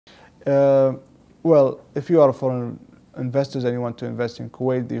Uh, well, if you are foreign investors and you want to invest in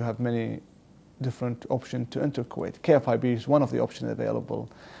Kuwait, you have many different options to enter Kuwait. KFIB is one of the options available.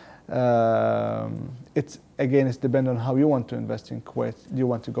 It's dependent on how you want to invest in Kuwait. Do you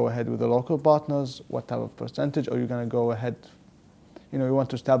want to go ahead with the local partners? What type of percentage? Or are you going to go ahead, you want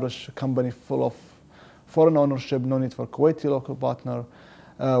to establish a company full of foreign ownership, no need for Kuwaiti local partner.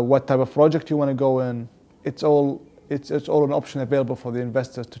 What type of project you want to go in? It's all an option available for the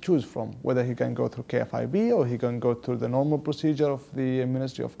investors to choose from, whether he can go through KFIB or he can go through the normal procedure of the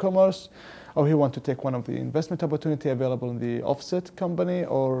Ministry of Commerce, or he want to take one of the investment opportunity available in the offset company,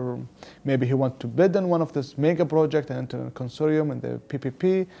 or maybe he want to bid on one of this mega project and enter a consortium in the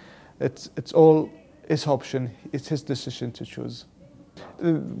PPP. It's all his option. It's his decision to choose.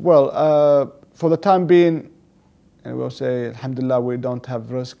 For the time being, and we'll say, alhamdulillah, we don't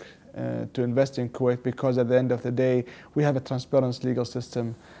have risk to invest in Kuwait, because at the end of the day, we have a transparent legal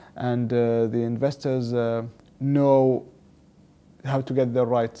system, and the investors know how to get their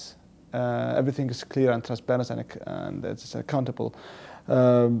rights. Everything is clear and transparent, and it's accountable.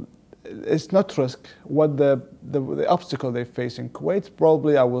 It's not risk. What the obstacle they face in Kuwait,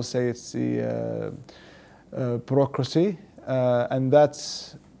 probably I will say it's the bureaucracy, and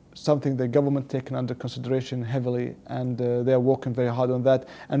that's something the government taken under consideration heavily, and they are working very hard on that.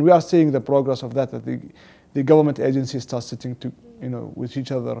 And we are seeing the progress of that the government agencies start sitting to, with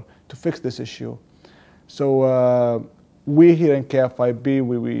each other to fix this issue. So we here in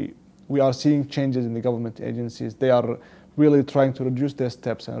KFIB, we are seeing changes in the government agencies. They are really trying to reduce their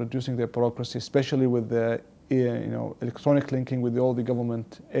steps and reducing their bureaucracy, especially with the electronic linking with all the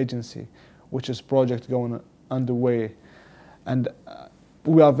government agency, which is project going underway. And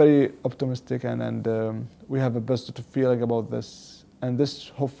we are very optimistic, and we have a positive feeling about this. And this,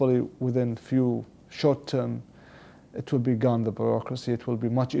 hopefully, within few short term, it will be gone, the bureaucracy. It will be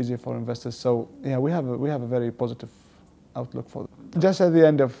much easier for investors. So yeah, we have a very positive outlook for it. Just at the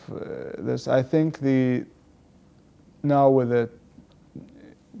end of this, I think now with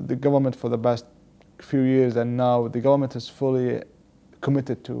the government for the past few years, and now the government is fully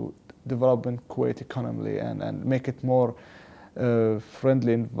committed to developing Kuwait economy and make it more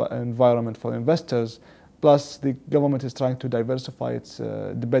friendly environment for investors. Plus, the government is trying to diversify its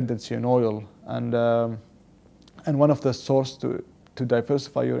dependency on oil, and one of the sources to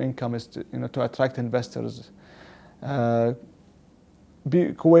diversify your income is to attract investors.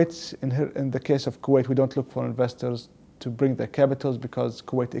 Kuwait, in the case of Kuwait, we don't look for investors to bring their capitals, because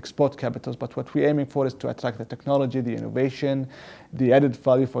Kuwait export capitals, but what we're aiming for is to attract the technology, the innovation, the added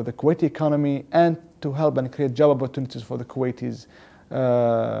value for the Kuwaiti economy, and to help and create job opportunities for the Kuwaitis,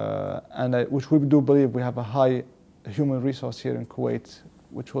 which we do believe we have a high human resource here in Kuwait,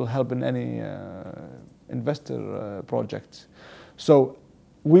 which will help in any investor projects. So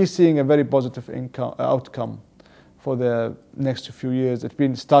we're seeing a very positive outcome for the next few years. It's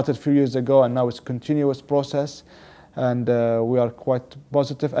been started a few years ago, and now it's a continuous process. And we are quite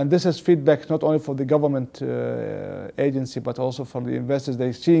positive. And this is feedback not only for the government agency, but also from the investors.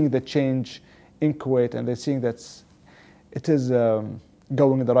 They're seeing the change in Kuwait, and they're seeing that it is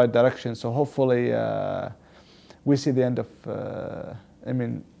going in the right direction. So hopefully we see the end of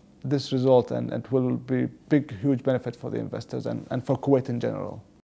this result, and it will be huge benefit for the investors and for Kuwait in general.